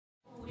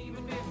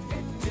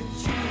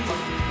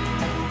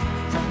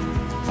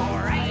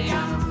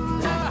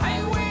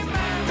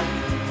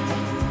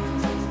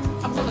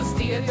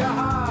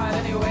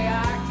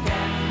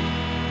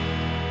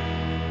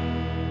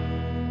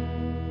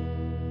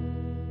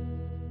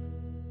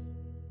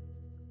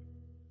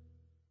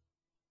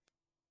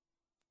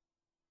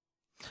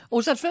Oh,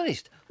 is that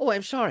finished? Oh,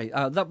 I'm sorry.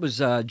 That was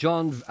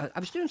John. I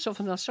was doing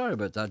something else. Sorry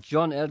about that.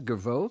 John Edgar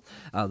Vaux.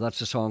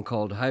 That's a song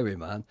called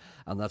Highwayman,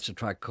 and that's a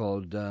track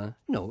called.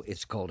 No,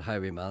 it's called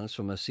Highwayman. It's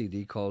from a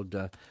CD called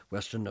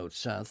Western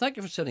Notes. Thank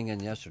you for sitting in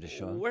yesterday,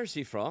 Sean. Where's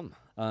he from?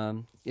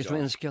 It's from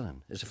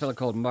Enniskillen. It's a fellow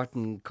called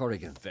Martin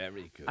Corrigan.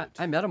 Very good.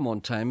 I met him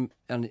one time,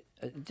 and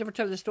did you ever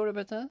tell the story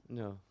about that?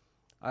 No.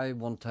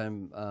 One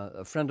time,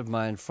 a friend of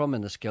mine from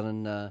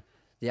Enniskillen,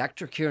 the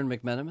actor Kieran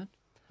McMenamin.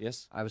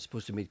 Yes. I was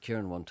supposed to meet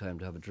Kieran one time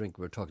to have a drink.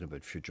 We were talking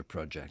about future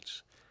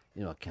projects,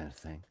 you know, that kind of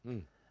thing.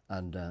 Mm.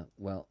 And,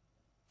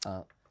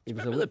 he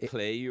was Remember the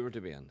play you were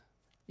to be in?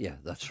 Yeah,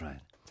 that's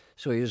right.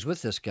 So he was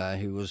with this guy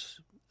who was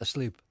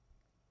asleep.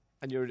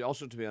 And you were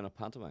also to be on a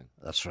pantomime?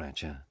 That's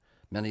right, yeah.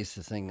 Many's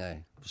the thing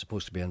I was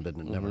supposed to be in, but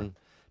it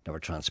never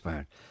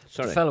transpired.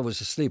 Sorry. The fellow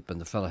was asleep,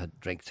 and the fellow had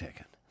drink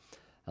taken.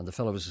 And the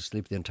fellow was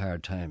asleep the entire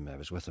time I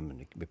was with him,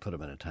 and we put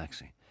him in a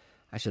taxi.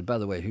 I said, by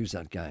the way, who's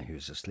that guy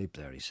who's asleep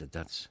there? He said,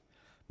 that's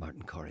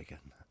Martin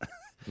Corrigan.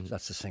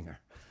 That's the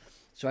singer.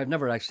 So I've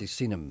never actually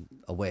seen him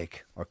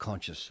awake or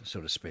conscious, so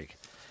to speak.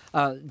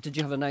 Did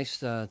you have a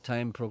nice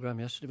time program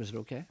yesterday? Was it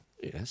okay?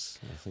 Yes.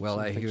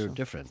 I hear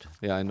different.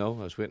 Yeah, I know.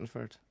 I was waiting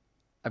for it.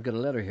 I've got a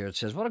letter here. It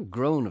says, what a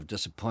groan of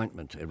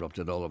disappointment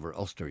erupted all over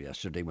Ulster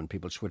yesterday when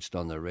people switched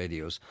on their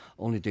radios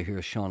only to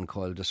hear Sean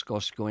Coyle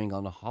discuss going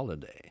on a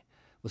holiday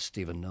with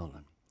Stephen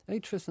Nolan. Any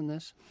truth in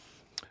this?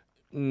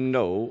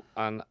 No,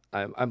 and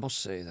I must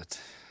say that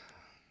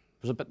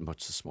it was a bit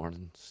much this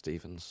morning,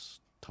 Stephen's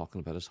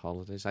talking about his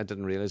holidays. I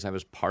didn't realise I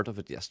was part of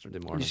it yesterday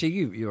morning. You see,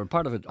 you were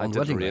part of it on I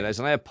didn't realise,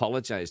 night. and I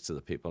apologised to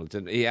the people.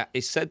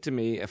 He said to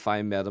me, if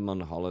I met him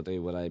on holiday,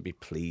 would I be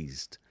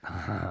pleased?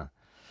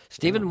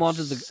 Stephen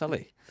wanted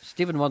silly.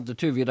 Stephen wanted the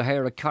two of you to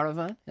hire a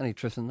caravan. Any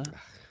truth in that?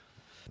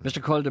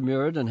 Mr. Coyle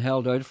demurred and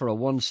held out for a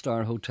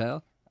one-star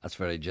hotel. That's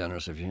very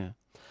generous of you.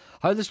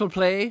 How this will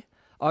play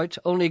out,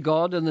 only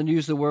God and the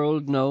news of the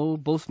world know,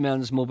 both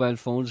men's mobile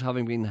phones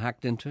having been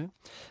hacked into.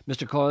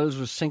 Mr. Coyle's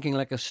was sinking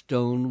like a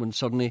stone when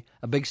suddenly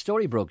a big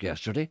story broke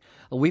yesterday.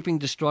 A weeping,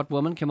 distraught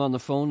woman came on the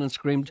phone and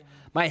screamed,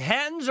 "My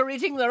hens are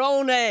eating their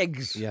own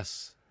eggs!"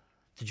 Yes.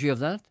 Did you have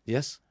that?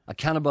 Yes. A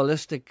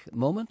cannibalistic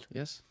moment?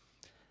 Yes.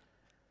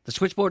 The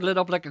switchboard lit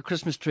up like a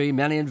Christmas tree.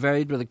 Many and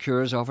varied were the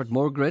cures offered.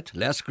 More grit,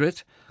 less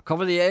grit.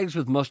 Cover the eggs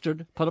with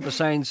mustard. Put up a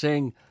sign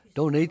saying,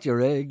 "Don't eat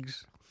your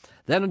eggs."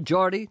 Then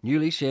Geordie,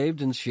 newly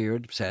shaved and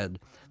sheared, said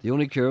the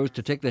only cure was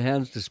to take the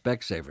hens to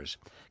Specsavers,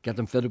 get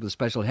them fitted with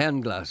special hen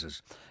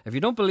glasses. If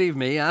you don't believe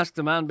me, ask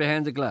the man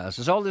behind the glass.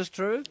 Is all this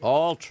true?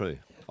 All true.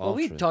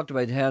 We talked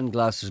about hen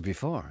glasses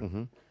before.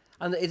 Mm-hmm.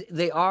 And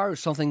they are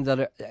something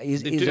that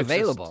is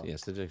available.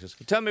 Yes, they do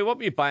exist. Tell me, what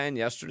were you buying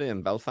yesterday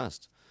in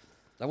Belfast?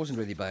 I wasn't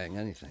really buying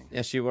anything.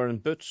 Yes, you were in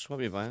Boots. What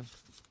were you buying?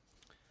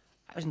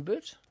 I was in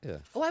Boots? Yeah.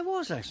 Oh, I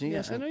was actually.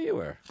 Yes, I know you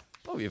were.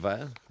 What were you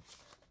buying?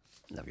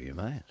 Never you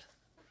mind.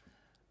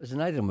 It was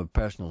an item of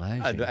personal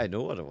hygiene. I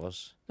know what it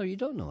was. No, you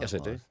don't know what yes, it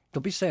was. Yes, I do.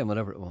 Don't be saying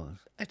whatever it was.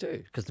 I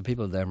do. Because the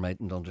people there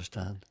mightn't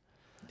understand.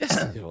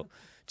 Yes,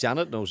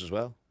 Janet knows as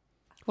well.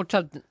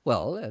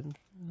 Well,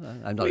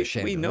 I'm not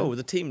ashamed. We of know. it.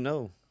 The team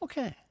know.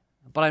 Okay.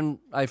 But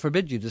I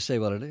forbid you to say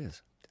what it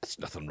is. There's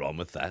nothing wrong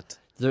with that.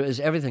 There is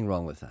everything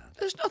wrong with that.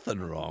 There's nothing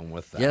wrong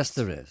with that. Yes,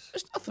 there is.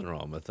 There's nothing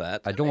wrong with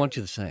that. I don't want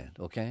you to say it,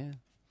 okay?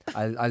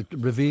 I'll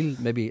reveal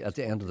maybe at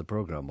the end of the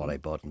programme what I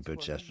bought in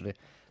Boots yesterday.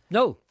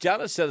 No.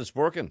 Janet said it's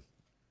working.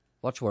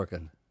 What's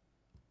working?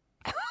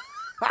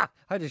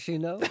 How does she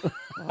know?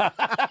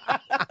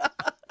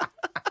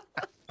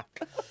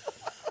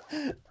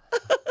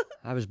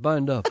 I was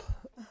bound up.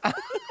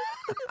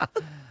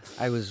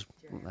 I was...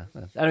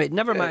 Anyway,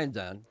 never mind,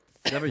 Dan.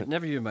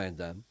 Never you mind,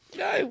 Dan.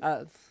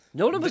 No.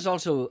 Nolan was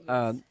also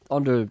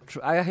under...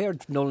 I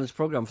heard Nolan's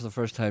programme for the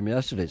first time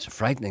yesterday. It's a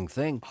frightening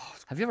thing.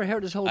 Have you ever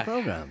heard his whole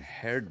programme? I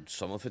heard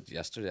some of it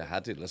yesterday. I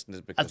had to listen to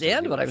it because... At the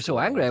end of it, I was so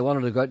angry I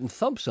wanted to go out and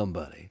thump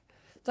somebody.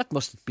 That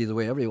must be the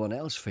way everyone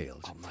else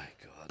feels. Oh, my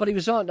God. But he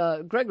was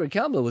on... Gregory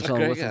Campbell was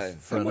on with us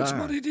for How an much hour.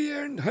 money do you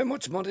earn? How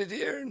much money do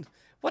you earn?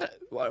 What?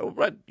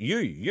 Right,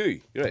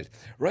 you, right.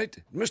 Right,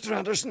 Mr.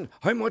 Anderson,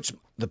 how much...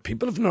 The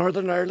people of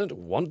Northern Ireland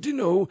want to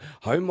know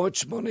how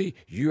much money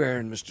you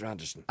earn, Mr.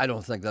 Anderson. I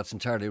don't think that's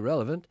entirely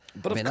relevant.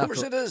 But of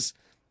course it is.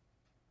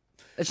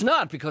 It's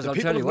not, because I'll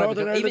tell you what. what.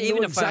 People of Northern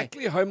Ireland know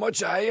exactly how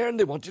much I earn.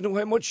 They want to know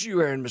how much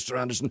you earn, Mr.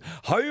 Anderson.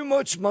 How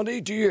much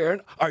money do you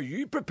earn? Are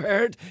you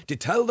prepared to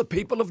tell the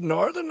people of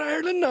Northern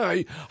Ireland now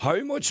how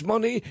much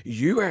money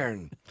you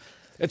earn?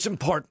 It's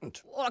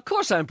important. Well, of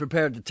course I'm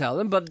prepared to tell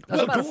them, but as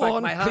a matter of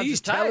fact, my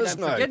hands are tied. I'm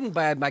forbidden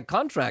by my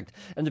contract.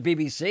 And the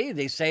BBC,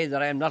 they say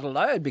that I'm not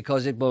allowed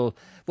because it will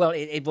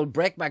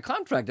break my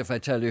contract if I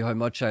tell you how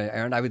much I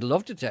earn. I would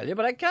love to tell you,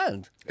 but I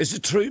can't. Is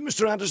it true,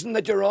 Mr. Anderson,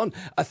 that you're on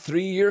a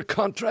 3-year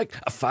contract,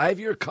 a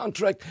 5-year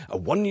contract, a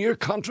 1-year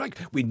contract?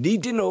 We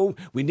need to know.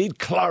 We need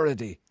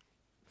clarity.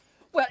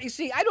 Well, you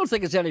see, I don't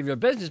think it's any of your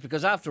business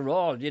because, after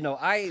all,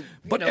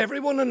 But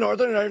everyone in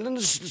Northern Ireland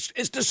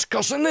is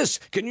discussing this.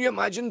 Can you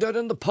imagine down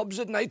in the pubs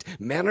at night,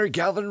 men are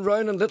gathering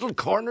round in little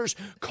corners,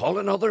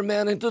 calling other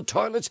men into the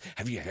toilets.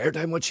 Have you heard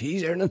how much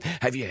he's earning?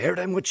 Have you heard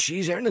how much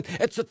she's earning?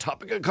 It's the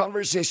topic of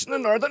conversation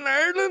in Northern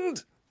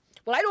Ireland.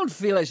 Well, I don't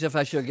feel as if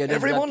I should get into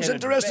that Everyone's kind of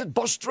interested.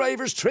 Bus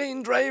drivers,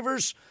 train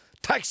drivers,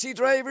 taxi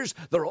drivers,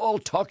 they're all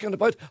talking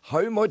about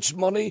how much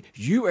money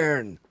you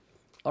earn.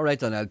 All right,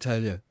 then, I'll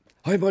tell you.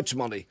 How much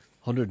money?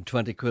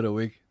 120 quid a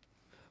week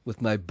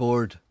with my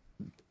board.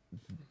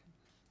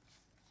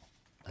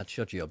 That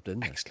shut you up,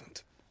 didn't it?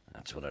 Excellent.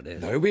 That's what it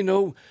is. Now we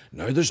know.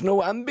 Now there's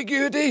no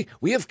ambiguity.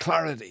 We have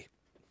clarity.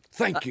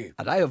 Thank you.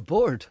 And I have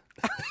bored.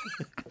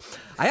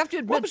 I have to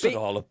admit... What was it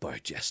all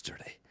about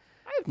yesterday?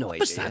 I have no idea. What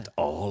was that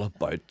all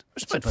about? It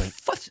was about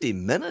 50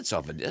 minutes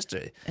of it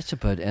yesterday. It's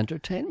about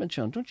entertainment,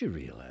 John. Don't you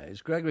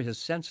realise? Gregory has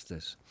sensed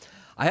this.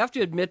 I have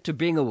to admit to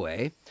being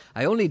away.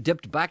 I only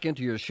dipped back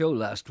into your show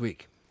last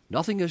week.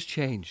 Nothing has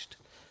changed.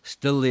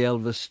 Still the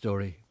Elvis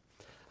story.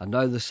 And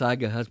now the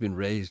saga has been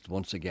raised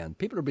once again.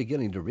 People are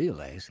beginning to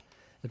realise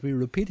that we're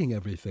repeating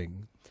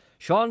everything.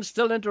 Sean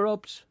still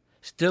interrupts.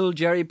 Still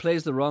Gerry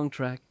plays the wrong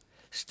track.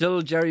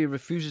 Still Gerry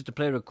refuses to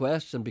play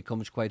requests and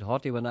becomes quite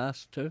haughty when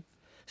asked to.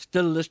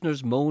 Still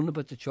listeners moan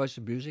about the choice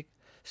of music.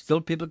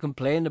 Still people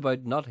complain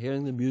about not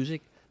hearing the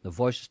music. The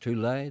voice is too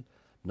loud.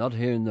 Not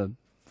hearing the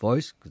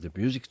voice because the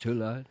music's too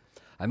loud.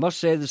 I must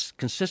say this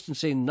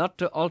consistency not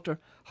to alter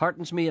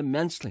heartens me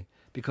immensely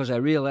because I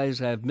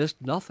realise I have missed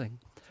nothing.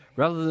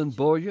 Rather than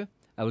bore you,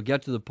 I will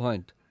get to the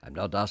point. I'm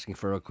not asking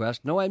for a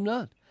request. No, I'm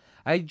not.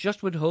 I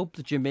just would hope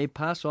that you may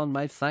pass on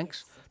my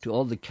thanks to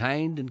all the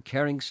kind and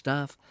caring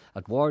staff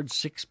at Ward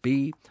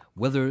 6B,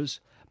 Withers,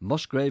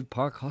 Musgrave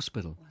Park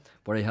Hospital,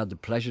 where I had the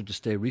pleasure to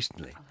stay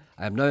recently.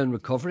 I am now in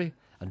recovery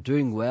and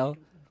doing well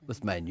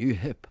with my new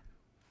hip.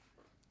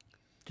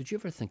 Did you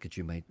ever think that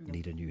you might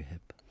need a new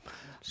hip?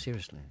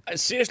 Seriously.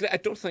 Seriously, I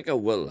don't think I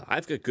will.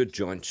 I've got good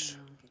joints.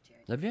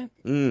 Have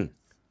you?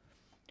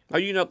 Are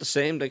you not the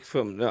same? Like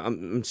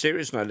I'm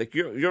serious now. Like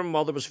your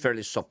mother was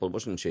fairly supple,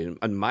 wasn't she?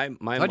 And my How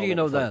mother, do you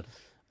know that?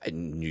 I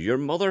knew your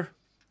mother.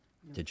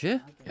 Did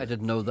you? I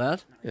didn't know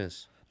that.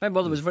 Yes. My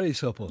mother was very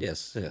supple.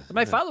 Yes. Yeah. But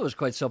my father was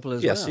quite supple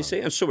as well. Yes, you see,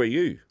 and so are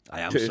you.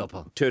 I am to,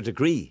 supple. to a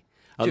degree.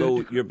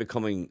 Although you're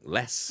becoming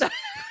less.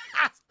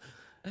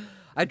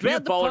 I dread You're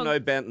the balling pun. now,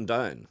 bent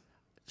down.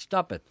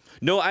 Stop it.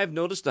 No, I've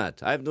noticed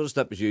that. I've noticed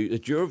that with you.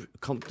 That you've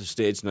come to the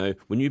stage now.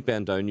 When you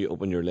bend down, you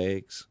open your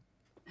legs.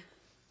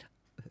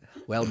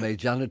 Well, may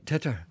Janet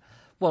titter.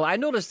 Well, I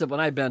noticed that when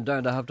I bend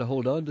down, I have to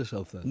hold on to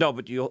something. No,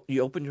 but you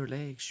open your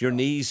legs. Your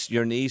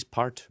knees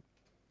part.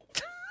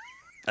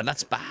 And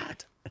that's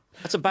bad.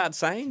 That's a bad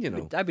sign, you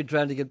know. I've been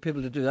trying to get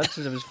people to do that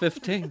since I was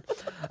 15.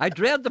 I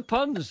dread the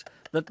puns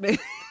that may...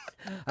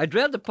 I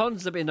dread the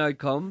puns that may now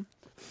come,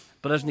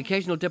 but as an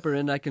occasional dipper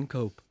in, I can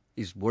cope.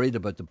 He's worried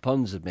about the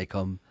puns that may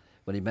come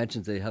when he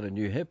mentions that he had a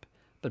new hip,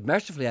 but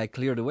mercifully I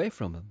cleared away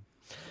from him.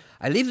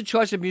 I leave the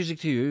choice of music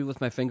to you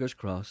with my fingers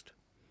crossed.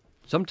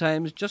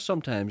 Sometimes, just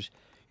sometimes,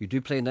 you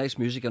do play nice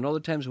music, and other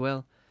times,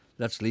 well,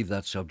 let's leave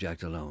that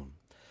subject alone.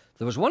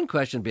 There was one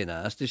question being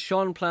asked, is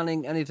Sean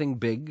planning anything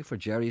big for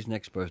Gerry's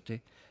next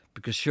birthday?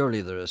 Because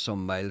surely there is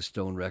some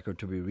milestone record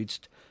to be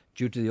reached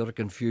due to the utter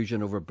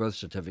confusion over birth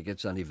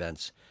certificates and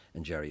events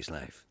in Gerry's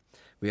life.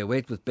 We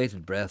await with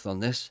bated breath on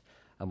this,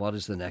 and what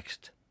is the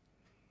next?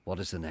 What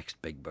is the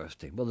next big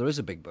birthday? Well, there is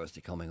a big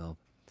birthday coming up,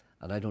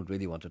 and I don't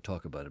really want to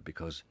talk about it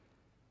because,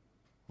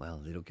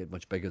 well, they don't get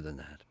much bigger than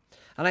that.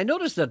 And I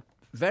noticed that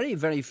very,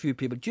 very few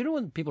people... Do you know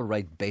when people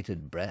write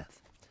bated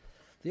breath?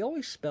 They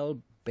always spell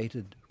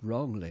bated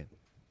wrongly.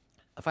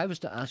 If I was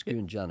to ask you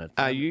and Janet...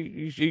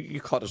 You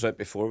caught us out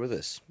before with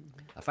this.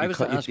 If I was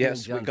to ask you and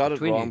yes, Janet... we got it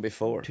between wrong you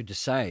before. to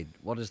decide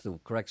what is the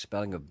correct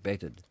spelling of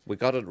bated, We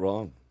got it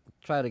wrong.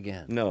 try it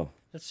again. No.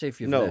 Let's see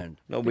if you've No, learned.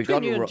 no, we Between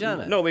got you it and wrong.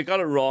 Janet. No, we got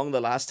it wrong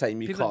the last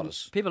time you People, caught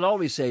us. people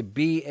always say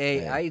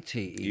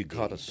B-A-I-T-E-D. You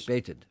caught us.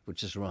 Baited,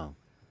 which is wrong.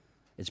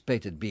 It's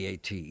baited,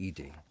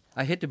 B-A-T-E-D.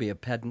 I hate to be a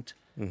pedant,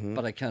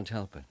 but I can't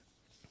help it.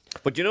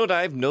 But you know what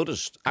I've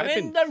noticed? Come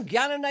in,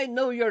 Dungannon, I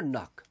know your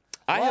knock.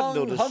 I have Long,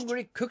 noticed-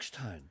 hungry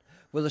Cookstown,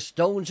 where the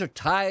stones are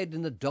tied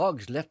and the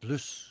dogs let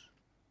loose.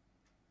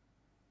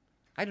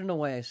 I don't know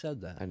why I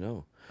said that. I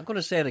know. I'm going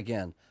to say it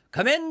again.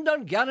 Come in,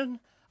 Dungannon,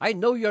 I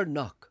know your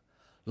knock.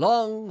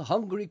 Long,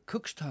 hungry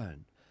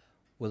Cookstown,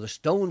 where the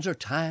stones are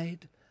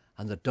tied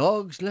and the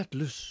dogs let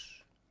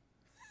loose.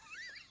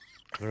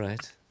 All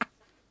right.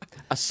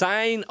 A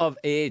sign of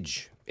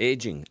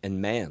aging in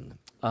men.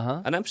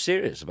 Uh-huh. And I'm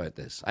serious about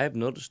this. I have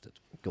noticed it.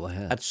 Go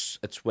ahead.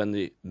 It's when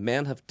the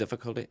men have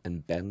difficulty in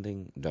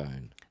bending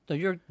down. No,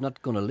 you're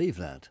not going to leave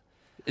that.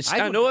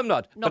 I know I'm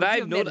not, No, but I've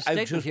you've made a noticed.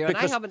 statement here, and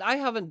I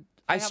haven't.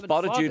 I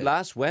spotted fought you it.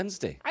 last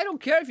Wednesday. I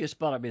don't care if you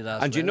spotted me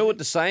last. And you know what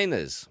the sign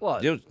is?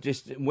 What? You know,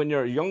 just when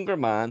you're a younger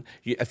man,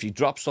 if you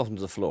drop something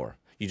to the floor,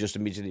 you just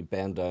immediately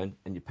bend down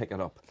and you pick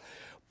it up.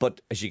 But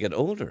as you get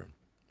older,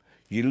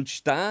 you'll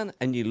stand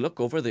and you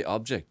look over the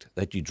object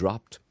that you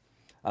dropped.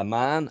 A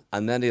man,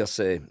 and then he'll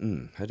say,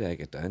 how do I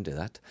get down to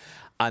that?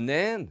 And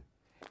then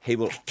he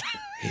will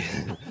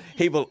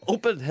he will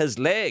open his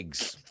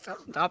legs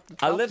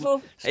a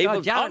little. He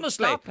will, Janet,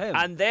 honestly, stop him.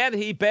 and then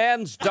he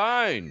bends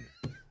down,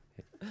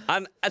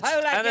 and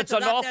it's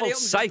an awful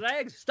sight.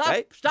 Stop!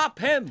 Right? Stop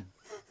him!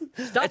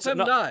 Stop him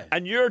now!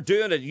 And you're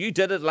doing it. You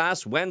did it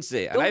last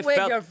Wednesday, and I Don't wave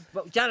felt. your...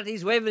 Janet,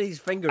 he's waving his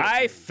finger.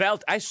 I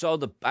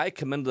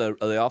come into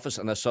the office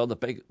and I saw the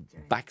big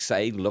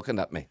backside looking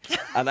at me,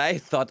 and I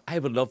thought I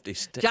would love to,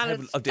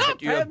 Janet,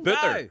 hit you a him booter.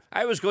 now.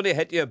 I was going to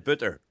hit you a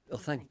booter. Oh,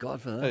 thank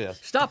God for that. Oh,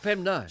 yes. Stop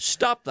him now.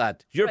 Stop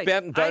that! You're Right,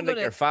 bending down I'm like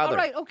gonna- your father. All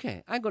right,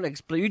 okay. I'm going to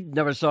explain. You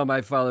never saw my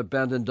father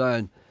bending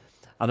down.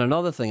 And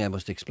another thing I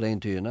must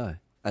explain to you now,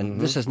 and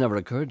this has never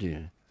occurred to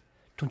you.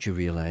 Don't you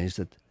realise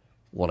that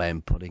what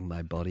I'm putting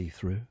my body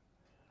through?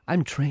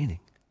 I'm training.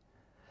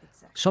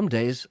 Some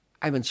days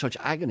I'm in such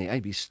agony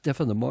I'd be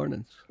stiff in the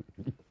mornings.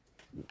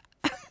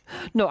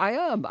 No, I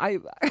am. I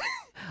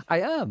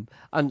am.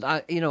 And,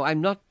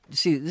 I'm not...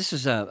 See, this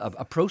is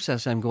a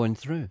process I'm going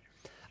through.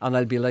 And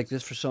I'll be like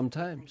this for some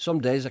time. Some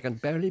days I can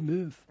barely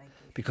move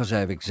because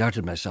I've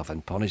exerted myself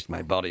and punished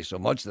my body so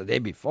much the day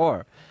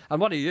before.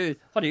 And what are you?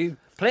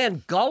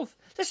 Playing golf?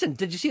 Listen,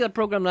 did you see that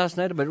programme last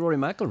night about Rory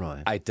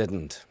McIlroy? I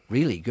didn't.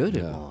 Really good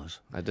it was.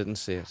 I didn't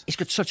see it. He's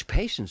got such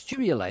patience. Do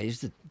you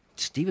realise that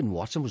Stephen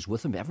Watson was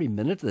with him every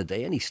minute of the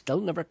day and he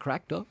still never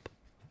cracked up?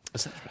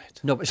 Is that right?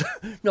 No,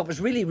 it was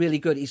really, really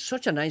good. He's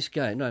such a nice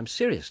guy. No, I'm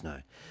serious now.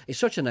 He's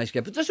such a nice guy.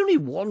 But there's only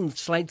one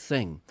slight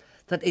thing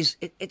that is...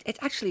 It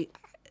actually...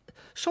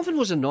 Something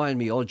was annoying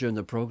me all during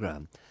the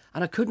programme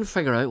and I couldn't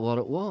figure out what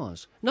it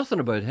was. Nothing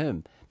about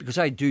him, because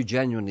I do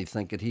genuinely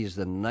think that he's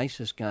the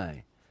nicest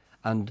guy.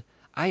 And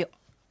I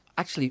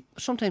actually...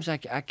 Sometimes I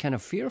kind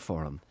of fear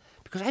for him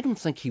because I don't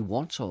think he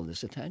wants all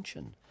this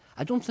attention.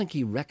 I don't think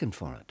he reckoned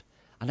for it.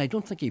 And I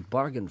don't think he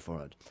bargained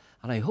for it.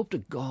 And I hope to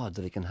God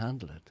that he can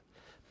handle it.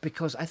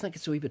 Because I think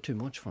it's a wee bit too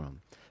much for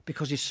him.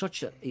 Because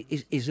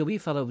he's a wee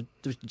fellow who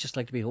would just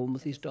like to be home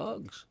with his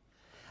dogs.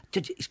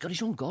 He's got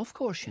his own golf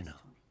course, you know.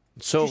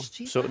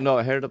 No,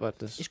 I heard about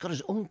this. He's got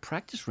his own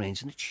practice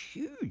range and it's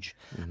huge.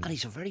 And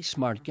he's a very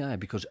smart guy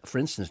because, for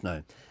instance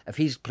now, if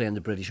he's playing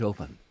the British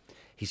Open,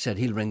 he said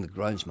he'll ring the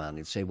groundsman.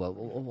 He'd say, well,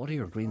 what are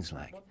your greens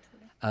like?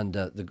 And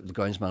the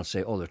groundsman will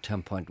say, oh, they're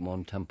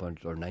 10.1, 10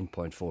 or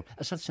 9.4.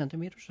 Is that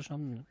centimetres or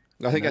something?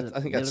 I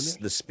think that's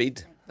the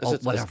speed.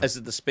 Whatever. Is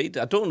it the speed?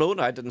 I don't know.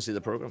 No, I didn't see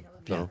the programme.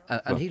 Yeah.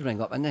 And he'd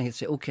ring up and then he'd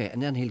say, okay.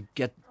 And then he'll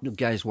get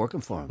guys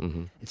working for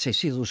him. He'd say,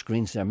 see those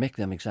greens there, make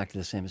them exactly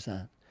the same as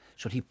that.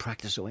 So he'd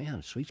practice away on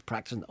it. So he's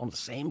practicing on the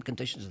same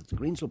conditions that the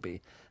greens will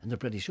be in the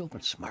British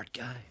Open. Smart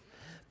guy.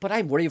 But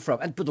I worry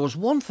for him. But there's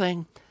one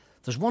thing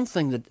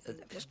that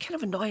is kind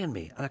of annoying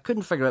me. And I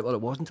couldn't figure out what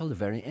it was until the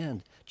very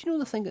end. Do you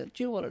know do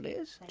you know what it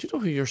is? Do you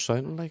know who you're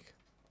sounding like?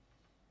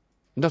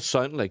 Not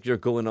sounding like you're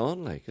going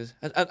on like.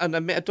 And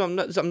I'm not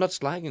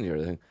slagging you or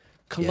anything.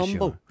 Columbo. Yes,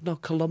 you are. No,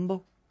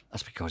 Columbo.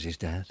 That's because he's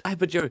dead.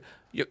 But you're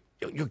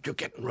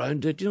getting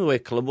round it. You know the way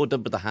Columbo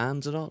did with the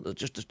hands and all.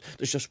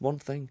 There's just one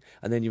thing,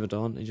 and then you went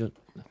on. And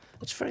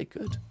it's very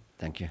good.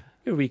 Thank you.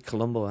 You're wee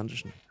Columbo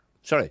Anderson.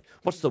 Sorry,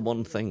 what's the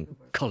one thing?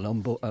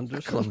 Columbo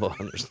Anderson. Columbo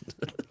Anderson.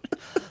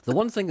 The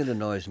one thing that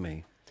annoys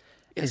me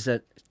is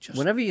that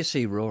whenever you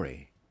see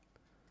Rory,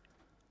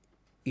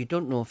 you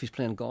don't know if he's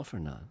playing golf or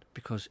not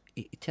because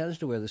he tends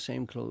to wear the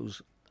same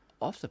clothes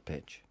off the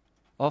pitch,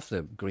 off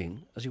the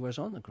green, as he wears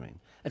on the green.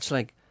 It's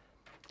like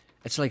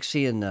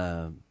seeing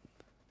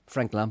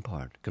Frank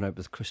Lampard going out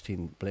with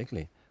Christine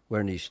Blakely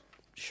wearing his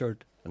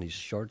shirt and his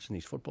shorts and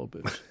his football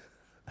boots.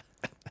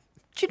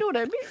 Do you know what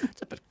I mean?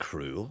 It's a bit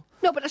cruel.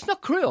 No, but it's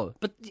not cruel.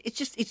 But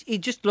he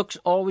just looks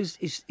always.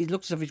 He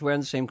looks as if he's wearing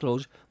the same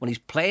clothes when he's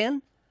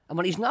playing and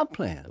when he's not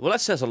playing. Well,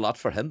 that says a lot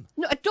for him.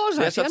 No, it does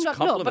Yes, actually. that's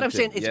But I'm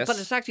saying, complimenting. but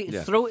it's actually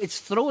Yeah. it's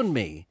throwing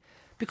me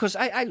because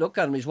I look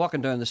at him. He's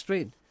walking down the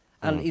street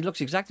and he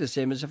looks exactly the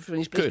same as if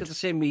he's got the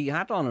same wee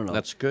hat on and all.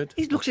 That's good.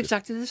 He looks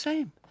exactly the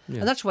same,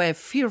 and that's why I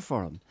fear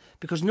for him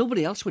because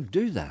nobody else would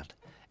do that.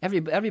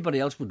 Everybody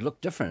else would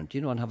look different,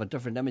 and have a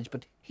different image,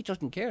 but he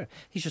doesn't care.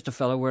 He's just a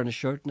fellow wearing a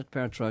shirt and a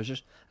pair of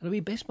trousers and a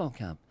wee baseball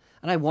cap.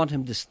 And I want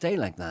him to stay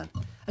like that.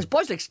 As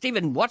boys like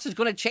Stephen Watson's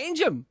going to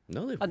change him.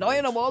 No, they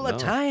annoying won't. him all the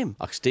time.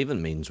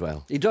 Stephen means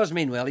well. He does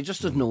mean well. He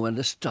just doesn't know when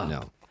to stop.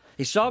 No.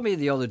 He saw me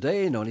the other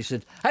day, and he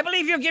said, I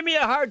believe you give me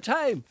a hard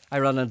time. I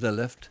ran into the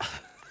lift.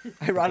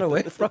 I ran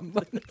away from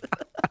him.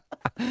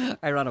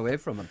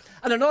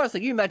 And another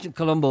thing, you mentioned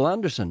Columbo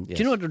Anderson. Yes.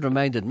 Do you know what it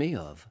reminded me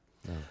of?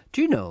 No.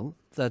 Do you know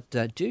that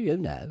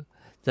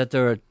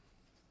there are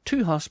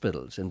 2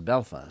 hospitals in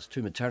Belfast,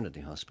 2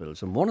 maternity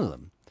hospitals, and one of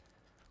them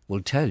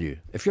will tell you,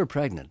 if you're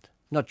pregnant,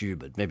 not you,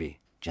 but maybe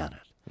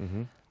Janet.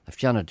 Mm-hmm.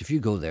 If you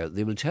go there,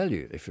 they will tell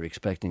you if you're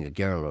expecting a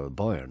girl or a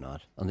boy or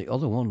not, and the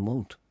other one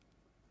won't.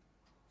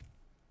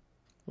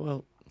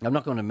 Well, I'm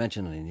not going to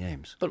mention any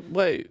names. But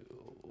why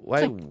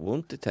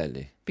won't they tell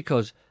you?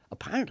 Because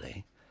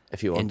apparently,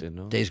 if you want to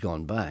know, days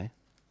gone by,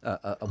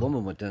 a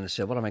woman went down and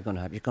said, what am I going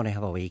to have? You're going to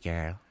have a wee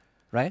girl,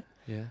 right?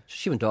 Yeah. So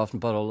she went off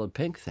and bought all the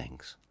pink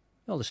things,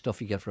 all the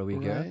stuff you get for a wee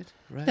girl.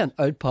 Right. Then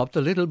out popped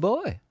a little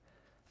boy.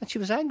 And she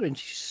was angry and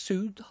she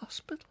sued the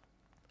hospital.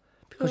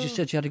 because you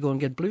said she had to go and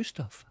get blue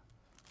stuff.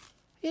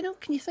 You know,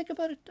 can you think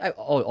about it?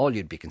 All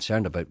you'd be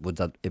concerned about would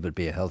that it would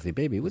be a healthy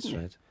baby, wouldn't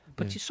That's it? right.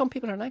 But some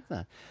people are like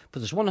that. But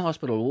there's one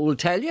hospital who will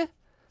tell you.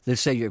 They'll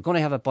say, you're going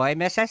to have a boy,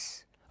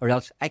 missus, or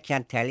else I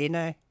can't tell you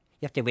now. You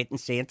have to wait and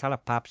see until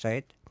it pops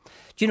out. Do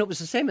you know, it was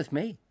the same with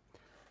me.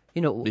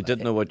 You know, They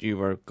didn't know what you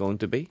were going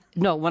to be?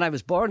 No, when I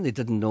was born, they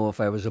didn't know if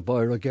I was a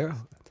boy or a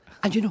girl.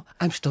 And you know,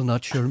 I'm still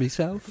not sure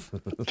myself.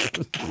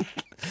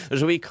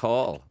 There's a wee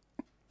call.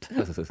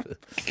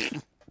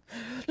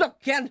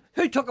 Look, Ken,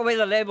 who took away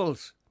the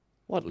labels?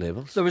 What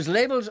labels? There was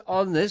labels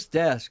on this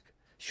desk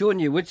showing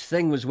you which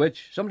thing was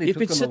which. Somebody You've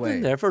took been them sitting away.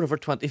 in there for over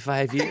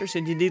 25 years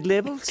and you need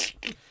labels?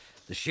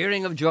 The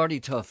shearing of Geordie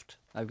Tuft.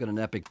 I've got an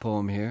epic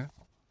poem here.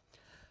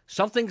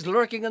 Something's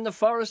lurking in the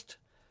forest.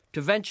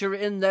 To venture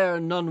in there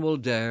none will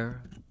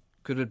dare.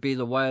 Could it be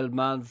the wild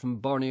man from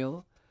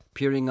Borneo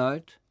peering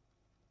out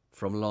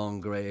from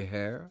long grey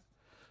hair?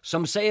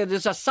 Some say it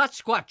is a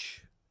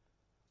Sasquatch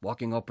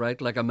walking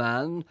upright like a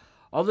man.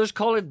 Others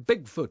call it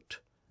Bigfoot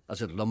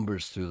as it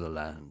lumbers through the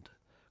land.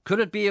 Could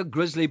it be a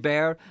grizzly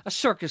bear, a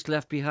circus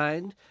left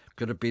behind?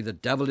 Could it be the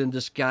devil in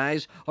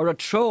disguise or a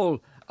troll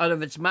out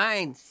of its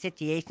mind?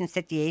 Situation.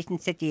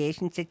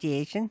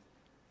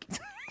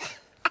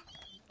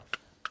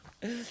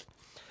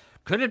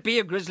 Could it be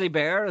a grizzly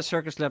bear, a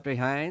circus left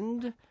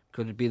behind?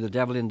 Could it be the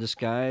devil in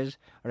disguise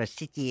or a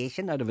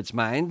situation out of its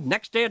mind?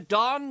 Next day at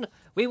dawn,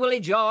 wee Willie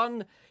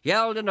John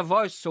yelled in a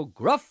voice so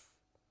gruff.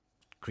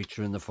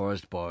 Creature in the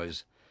forest,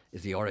 boys,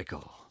 is the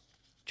oracle,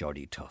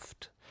 Geordie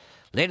Tuft.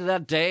 Later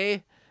that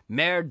day,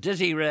 Mayor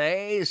Dizzy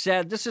Ray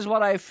said, this is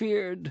what I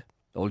feared.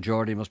 Old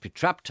Geordie must be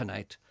trapped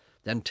tonight,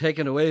 then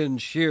taken away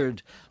and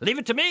sheared. Leave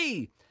it to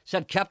me,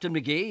 said Captain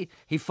McGee.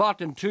 He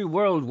fought in 2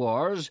 world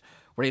wars,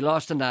 where he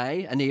lost an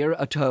eye, an ear,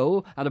 a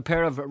toe, and a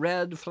pair of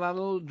red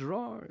flannel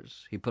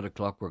drawers. He put a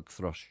clockwork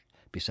thrush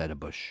beside a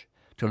bush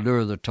to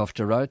lure the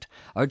tufter out.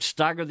 Out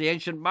staggered the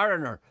ancient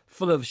mariner,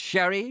 full of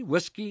sherry,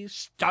 whiskey,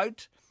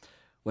 stout.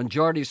 When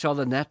Geordie saw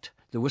the net,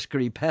 the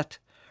whiskery pet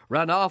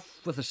ran off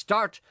with a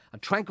start. A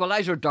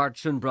tranquilizer dart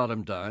soon brought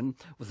him down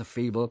with a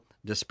feeble,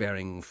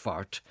 despairing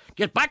fart.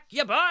 Get back,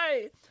 you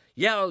boy!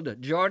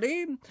 Yelled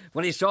Geordie.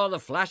 When he saw the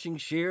flashing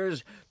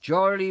shears,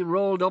 Geordie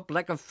rolled up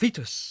like a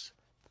fetus,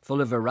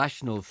 full of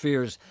irrational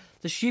fears.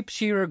 The sheep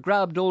shearer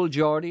grabbed old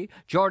Geordie.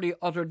 Geordie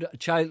uttered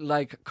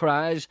childlike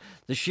cries.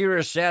 The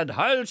shearer said,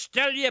 hold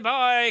still, ye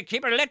boy,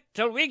 keep her lit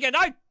till we get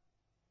out.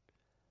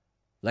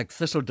 Like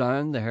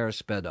thistledown, the hare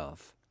sped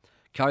off,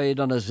 carried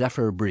on a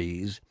zephyr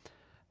breeze.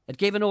 It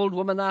gave an old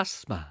woman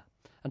asthma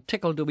and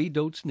tickled a wee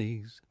dote's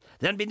knees.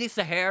 Then beneath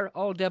the hair,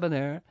 all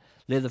debonair,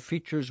 lay the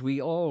features we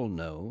all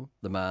know,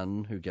 the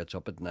man who gets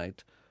up at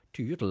night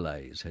to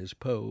utilise his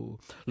Poe.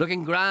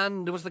 Looking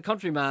grand was the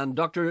countryman,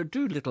 Dr.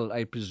 Doolittle,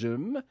 I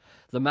presume,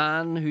 the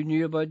man who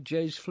knew about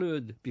Jay's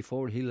fluid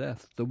before he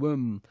left the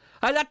womb.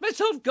 I let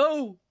myself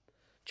go,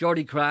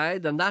 Geordie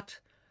cried, and that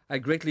I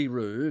greatly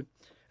rue.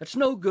 It's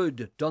no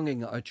good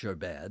dunging out your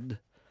bed,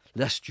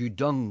 lest you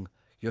dung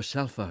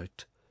yourself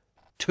out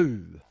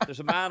too. There's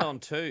a man on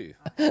 2.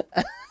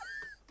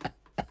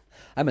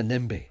 I'm a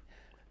NIMBY.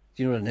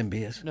 Do you know what a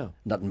NIMBY is? No.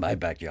 Not in my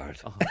backyard.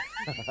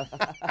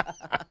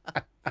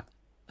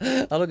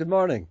 Hello, good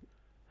morning.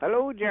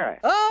 Hello, Gerry.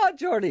 Ah,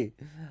 Geordie.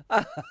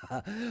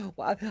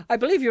 Well, I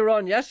believe you were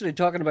on yesterday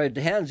talking about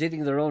the hens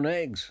eating their own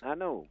eggs. I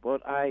know,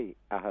 but I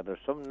had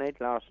some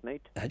night last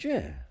night. Had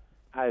you?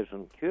 I was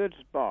in Hewitt's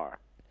Bar.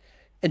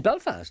 In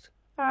Belfast?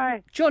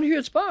 Aye. John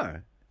Hewitt's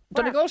Bar?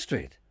 Donegal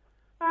Street?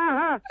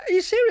 Uh-huh. Are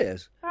you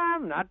serious?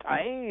 I'm not.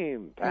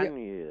 I'm telling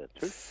you the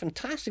truth.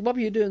 Fantastic. What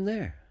were you doing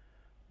there?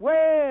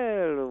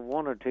 Well,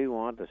 1 or 2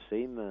 want to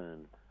see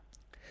me.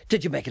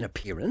 Did you make an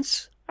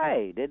appearance?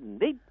 I did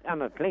indeed,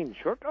 and a clean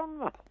shirt on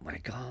me. My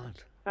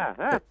God.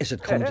 Uh-huh. Is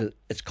it come to?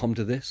 It's come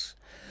to this.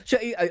 So,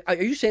 are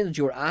you saying that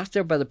you were asked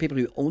there by the people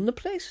who own the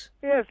place?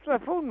 Yes, they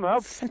phoned me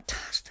up.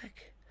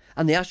 Fantastic.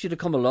 And they asked you to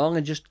come along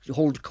and just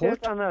hold court?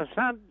 Yes, and they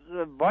sent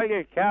the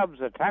boiler cabs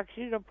a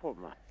taxi to put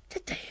me.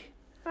 Did they?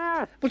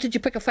 Ah. Well, did you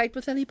pick a fight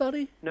with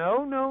anybody?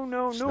 No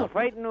not-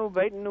 fighting, no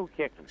biting, no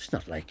kicking. It's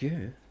not like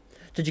you.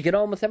 Did you get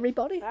on with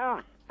everybody?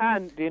 Ah,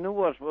 and do you know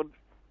what's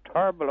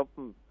terrible up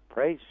in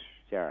price,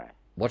 Gerry?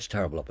 What's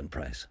terrible up in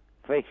price?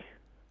 Fish.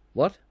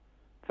 What?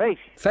 Fish.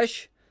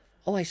 Fish?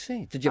 Oh, I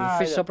see. Did you have a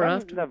fish the supper fin-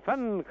 after? The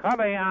fin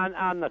curry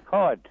and the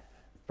cod.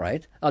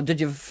 Right. Did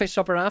you have a fish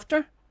supper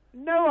after?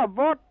 No, I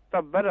bought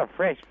a bit of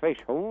fresh fish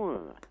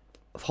home.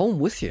 Home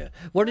with you.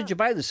 Where did you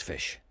buy this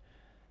fish?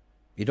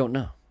 You don't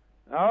know.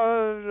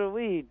 Oh, the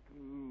wee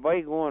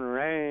boy going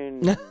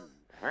round.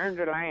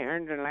 Hundred.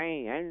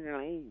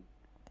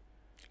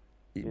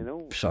 You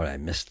know? Sorry, I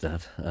missed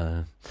that.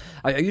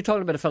 Are you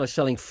talking about a fellow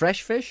selling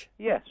fresh fish?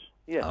 Yes.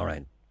 All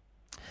right.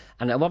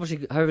 And what was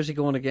he? How was he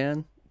going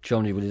again?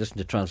 Joni, will you listen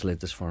to translate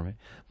this for me?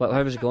 Well,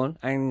 how was it going?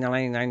 Hundred.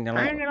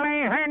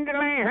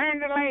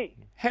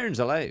 Herons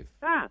alive.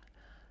 Ah,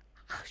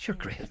 You're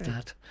great at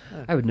that.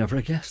 I would never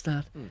have guessed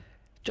that.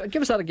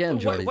 Give us that again,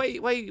 Geordie.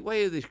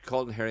 Why are they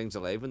calling herrings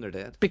alive when they're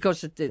dead?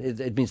 Because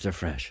it means they're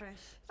fresh.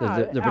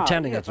 They're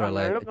pretending that they're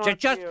alive.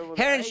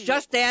 Herring's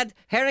just dead.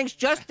 Herring's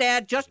just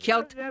dead. Just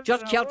killed.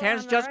 Just killed.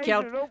 Herring's just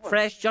killed.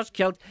 Fresh. Just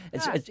killed.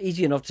 It's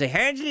easy enough to say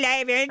herring's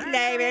alive. Herring's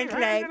alive. Herring's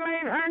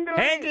alive.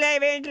 Herring's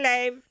alive. Herring's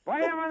alive. Boil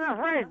them when they're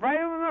fresh. Boil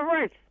them when they're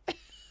fresh.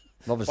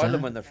 What was Boil that?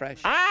 them when they're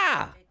fresh.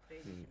 Ah!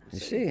 You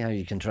see how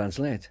you can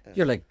translate.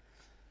 You're like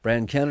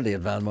Brian Kennedy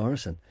at Van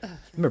Morrison.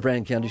 Remember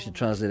Brian Kennedy should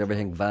translate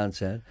everything Van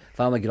said?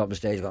 Van would get up on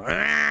stage and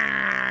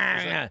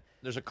go,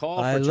 There's a call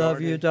for I love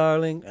Geordie. you,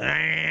 darling,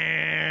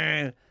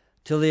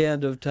 till the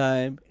end of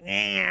time.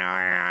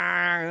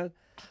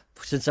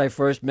 Since I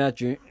first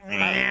met you,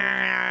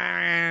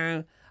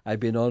 I've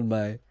been on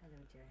my...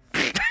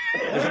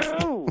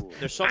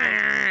 There's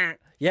something.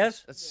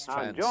 Yes? That's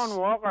John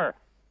Walker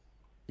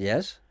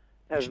Yes?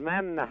 is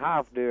mending the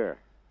half there.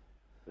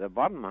 The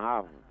bottom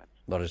half.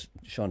 What is,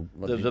 Sean,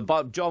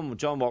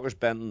 John Walker's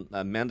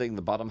mending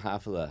the bottom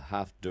half of the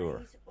half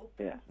door.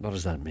 Yeah. what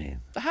does that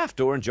mean? The half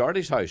door in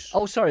Geordie's house.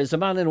 Oh, sorry, is the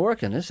man in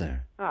working, is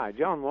there?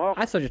 John Walker.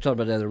 I thought you were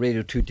talking about either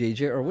Radio 2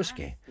 DJ or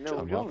whiskey.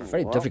 No, John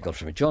Very Walker. difficult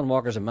for me. John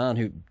Walker's a man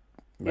who...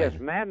 Yes,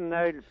 mending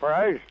out for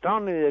house,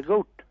 Stoney the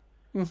goat.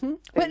 Well,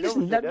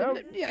 listen, loves the dog.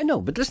 yeah, I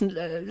know, but listen,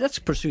 let's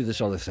pursue this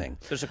other thing.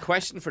 There's a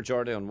question for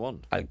Geordie on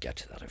one. I'll get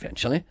to that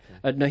eventually.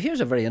 Now, here's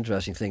a very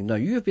interesting thing. Now,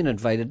 you've been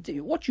invited.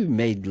 What you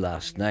made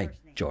last night,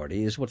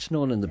 Geordie, is what's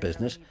known in the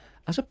business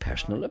as a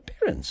personal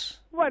appearance.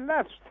 Well,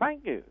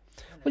 thank you.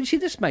 Well, you see,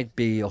 this might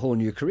be a whole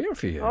new career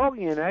for you. Oh,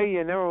 you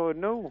never would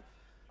know.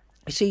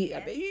 You see,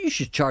 you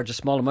should charge a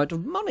small amount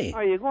of money.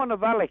 Are you going to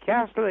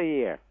Ballycastle a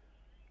year?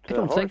 I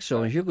don't think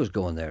so. And Hugo's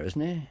going there, isn't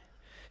he?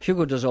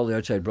 Hugo does all the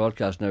outside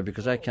broadcast now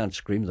because I can't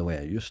scream the way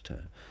I used to.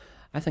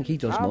 I think he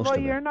does most but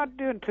of you're it. not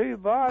doing too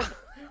bad.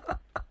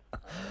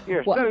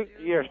 You're What?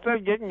 still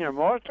getting your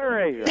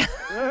moisturizer.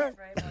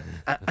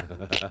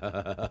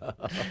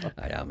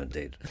 I am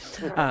indeed.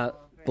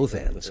 Both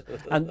ends.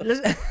 And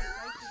listen,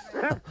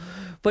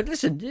 but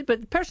listen,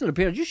 personal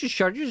appearance, you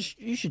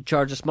should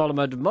charge a small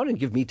amount of money and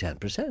give me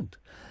 10%.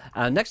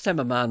 And next time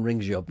a man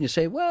rings you up and you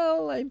say,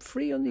 well, I'm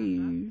free on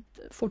the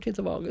 14th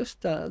of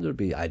August,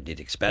 I'd need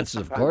expenses,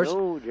 of course.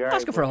 know, Gerry,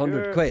 Ask him for but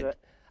 100 you're quid. the-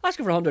 Ask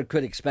him for 100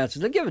 quid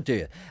expenses. They'll give it to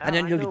you. And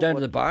then I you'll know, get down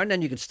to but- the bar and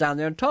then you can stand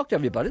there and talk to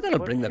everybody. That'll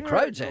bring the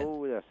crowds in.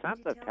 Oh, they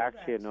sent the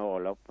taxi and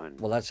all up, and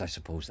Well, I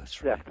suppose that's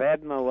they right.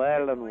 fed me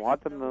well and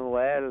watered me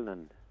well,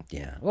 and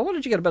Yeah. Well, what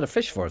did you get a bit of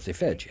fish for if they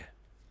fed you?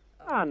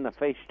 the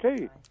fish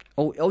too.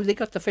 Oh, they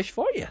got the fish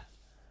for you?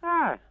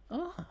 Ah,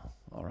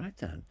 All right,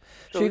 then.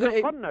 so you're they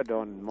gonna- couldn't have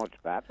done much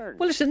better.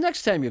 Well, listen,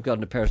 next time you've got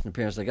an personal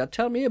appearance like that,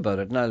 tell me about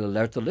it and I'll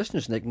alert the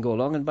listeners and they can go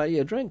along and buy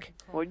you a drink.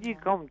 Would you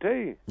come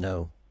too?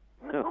 No.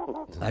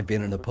 No. I've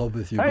been in a pub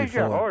with you How's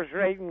your before. horse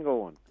riding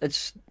going?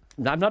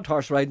 I'm not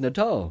horse riding at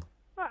all.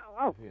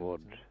 Oh,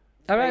 good.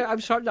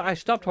 I'm sorry, I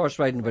stopped horse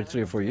riding about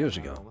 3 or 4 years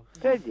ago.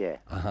 Did you?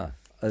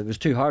 It was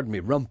too hard on me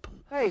rump.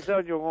 I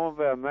thought you were going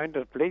to be a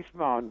mounted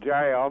policeman,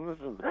 Gerry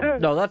Anderson.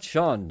 No, that's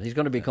Sean. He's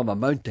going to become a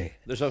mountie.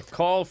 There's a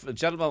call. A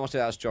gentleman wants to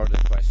ask Geordie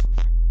a question.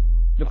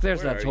 Look,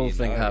 there's Where that are whole you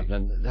thing now?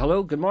 happening.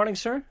 Hello, good morning,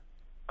 sir.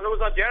 Hello, is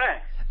that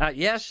Gerry?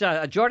 Yes,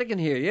 Geordie can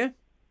hear you.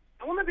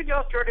 I wonder if you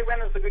ask Geordie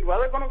when is the good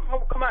weather going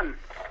to come in?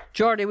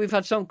 Geordie, we've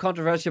had some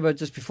controversy about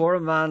this before.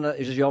 A man,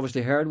 as you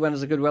obviously heard, when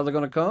is the good weather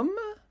going to come?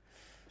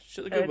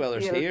 So the good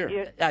weather's here.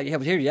 Yeah, it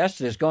was here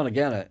yesterday. It's gone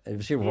again. It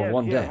was here for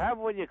one you day. have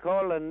what you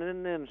call an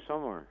Indian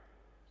summer.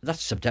 That's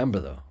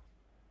September, though.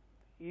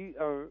 You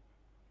are...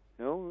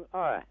 No,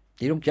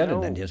 You don't get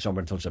an No. Indian summer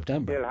until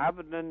September. you'll have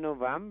it in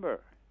November.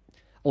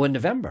 Oh, in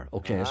November.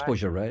 Okay, I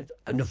suppose you're right.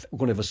 We're going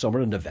to have a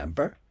summer in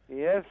November.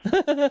 Yes.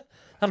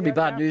 That'll be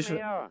bad Yes, news. we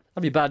are.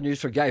 That'll be bad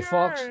news for Guy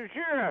Fawkes.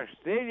 Sure,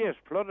 stadium's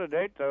flooded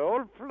out. They're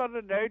all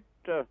flooded out.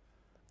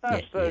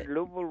 That's Yeah, yeah.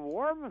 global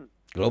warming.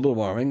 Global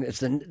warming.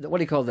 It's what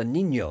do you call the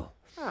Nino?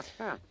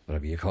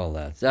 Whatever you call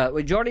that.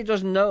 Well, Geordie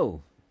doesn't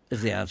know.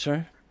 Is the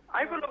answer?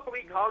 I've got a look at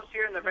wee calves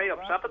here and they're very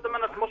upset at the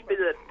minute. It must be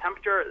the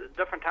temperature,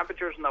 different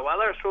temperatures in the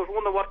weather. So I was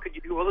wondering what could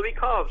you do with the wee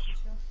calves?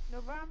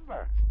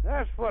 November.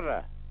 That's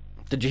what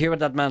Did you hear what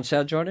that man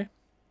said, Geordie?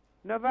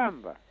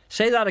 November.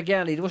 Say that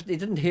again. He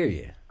didn't hear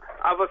you.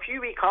 I have a few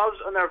wee calves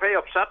and they're very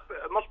upset.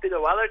 It must be the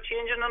weather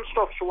changing and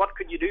stuff. So what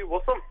could you do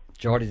with them?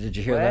 Geordie, did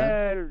you hear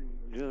that?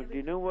 Well, do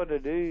you know what to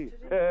do?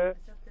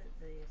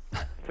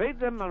 Feed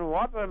them and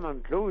water them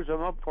and close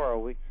them up for a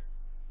week.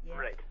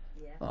 Right.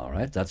 All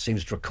right, that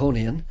seems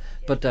draconian,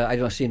 but I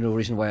don't see no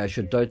reason why I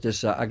should doubt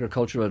this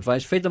agricultural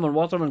advice. Feed them and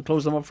water them and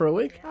close them up for a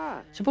week.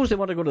 Suppose they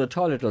want to go to the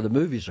toilet or the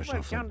movies or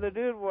Well, something. can't they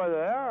do it where they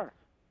are?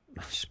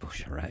 I suppose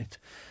you're right.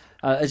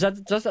 Does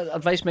that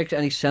advice make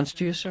any sense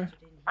to you, sir?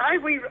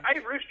 I've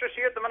roosters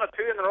here at the minute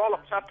too and they're all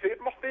upset too. It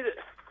must be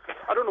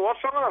I don't know what's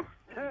wrong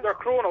with them. They're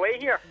crowing away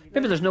here.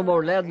 Maybe there's no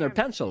more lead in their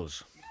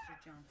pencils.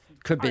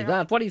 Could be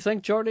that. What do you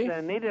think, Geordie?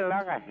 They need a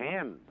lot of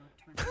hand.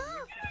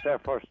 They're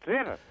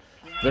frustrated.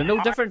 They're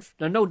no different.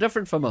 They're no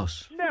different from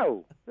us.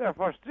 No, they're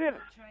frustrated.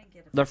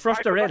 They're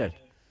frustrated.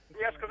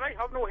 Yes, because I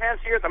have no hens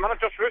here at the minute,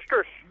 just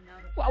roosters.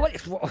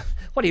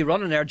 What are you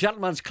running there,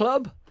 gentleman's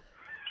club?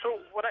 So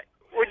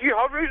would you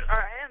have hens,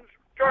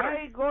 Geordie?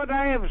 Very good.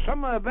 I have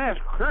some of the best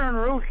current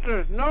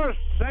roosters, north,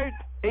 south,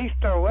 east,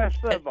 or west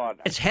of the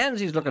border. It's hens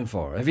he's looking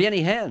for. Have you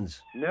any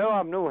hens? No,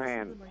 I'm no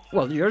hen.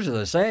 Well, yours are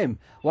the same.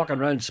 Walking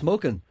around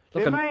smoking. Do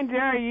you mind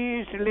there you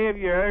used to leave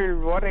your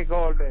old, what do you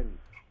call them?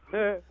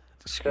 The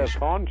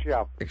pawn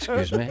shop.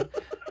 Excuse me.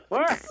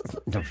 What?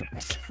 Do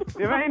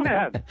you mind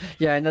that?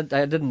 Yeah, I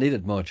didn't need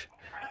it much.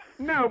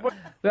 No, but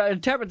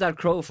Interpret that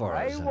crow for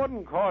I us.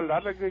 wouldn't call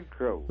that a good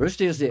crow.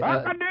 Roosty is the...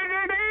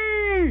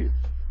 Cock-a-doodle-doo!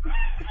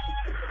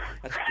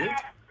 That's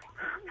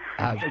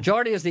good.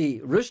 Geordie is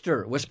the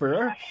rooster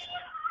whisperer.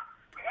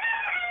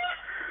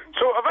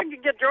 So if I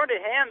could get Geordie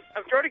hens,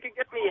 if Geordie could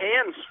get me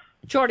hens.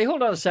 Geordie,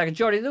 hold on a second.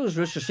 Geordie, those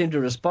roosters seem to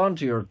respond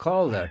to your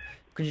call there.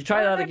 Could you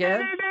try that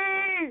again?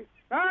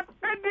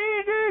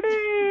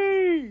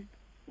 Cock-a-doodle-doo!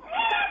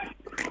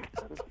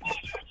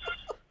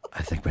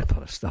 I think we'll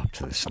put a stop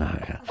to this now.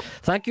 Yeah.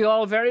 Thank you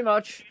all very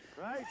much.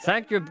 Right.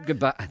 Thank you.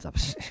 Goodbye. That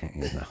was,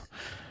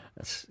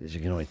 you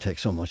can only take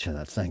so much of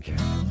that. Thank you.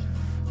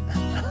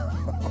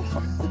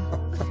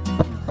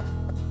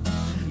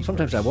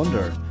 Sometimes I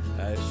wonder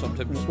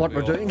Sometimes what we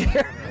we're all- doing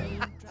here.